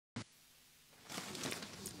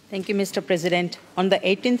Thank you, Mr. President. On the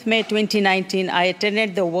 18th May 2019, I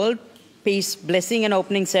attended the World Peace Blessing and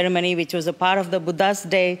Opening Ceremony, which was a part of the Buddhist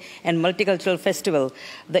Day and Multicultural Festival.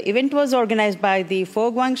 The event was organized by the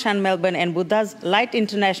Guang, Shan, Melbourne and Buddha's Light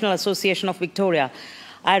International Association of Victoria.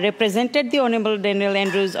 I represented the Honourable Daniel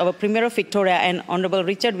Andrews, our Premier of Victoria, and Honourable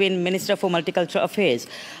Richard Wynne, Minister for Multicultural Affairs.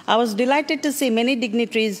 I was delighted to see many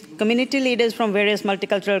dignitaries, community leaders from various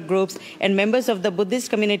multicultural groups, and members of the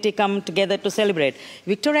Buddhist community come together to celebrate.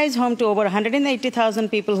 Victoria is home to over 180,000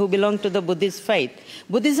 people who belong to the Buddhist faith.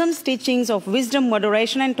 Buddhism's teachings of wisdom,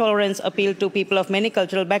 moderation, and tolerance appeal to people of many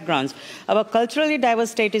cultural backgrounds. Our culturally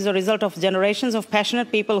diverse state is a result of generations of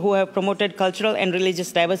passionate people who have promoted cultural and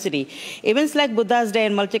religious diversity. Events like Buddha's Day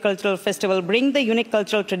and Multicultural Festival bring the unique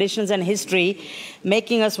cultural traditions and history,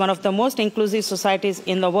 making us one of the most inclusive societies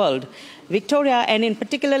in the world. Victoria, and in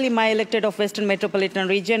particularly my electorate of Western Metropolitan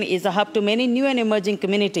Region, is a hub to many new and emerging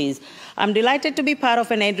communities. I'm delighted to be part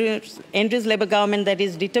of an Andrews Labour government that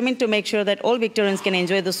is determined to make sure that all Victorians can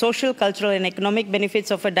enjoy the social, cultural and economic benefits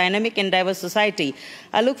of a dynamic and diverse society.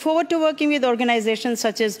 I look forward to working with organizations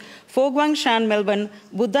such as Guang, Shan, Melbourne,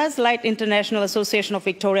 Buddha's Light International Association of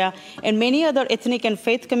Victoria and many other ethnic and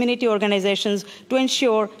faith community organizations to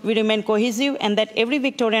ensure we remain cohesive and that every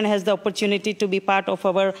Victorian has the opportunity to be part of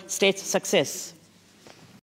our state's success.